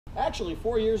Actually,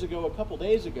 4 years ago, a couple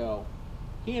days ago,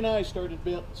 he and I started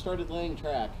laying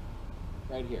track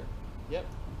right here. Yep,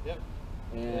 yep.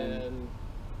 And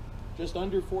just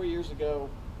under 4 years ago,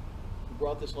 we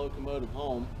brought this locomotive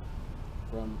home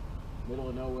from middle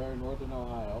of nowhere, northern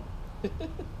Ohio.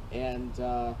 And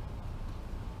there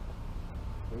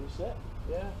we sit.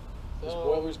 Yeah. This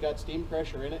boiler's got steam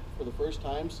pressure in it for the first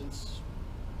time since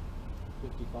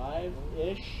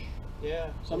 55-ish.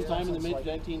 Yeah. Sometime in the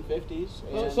mid-1950s.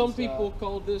 Well, some people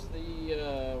called this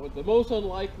the most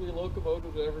unlikely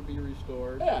locomotive to ever be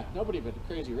restored. Yeah, nobody but a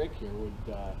crazy Rick here would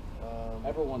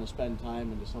ever want to spend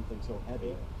time into something so heavy.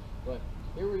 Yeah. But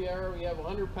here we are, we have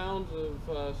 100 pounds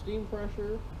of steam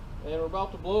pressure, and we're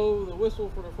about to blow the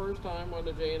whistle for the first time on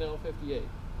the J&L 58.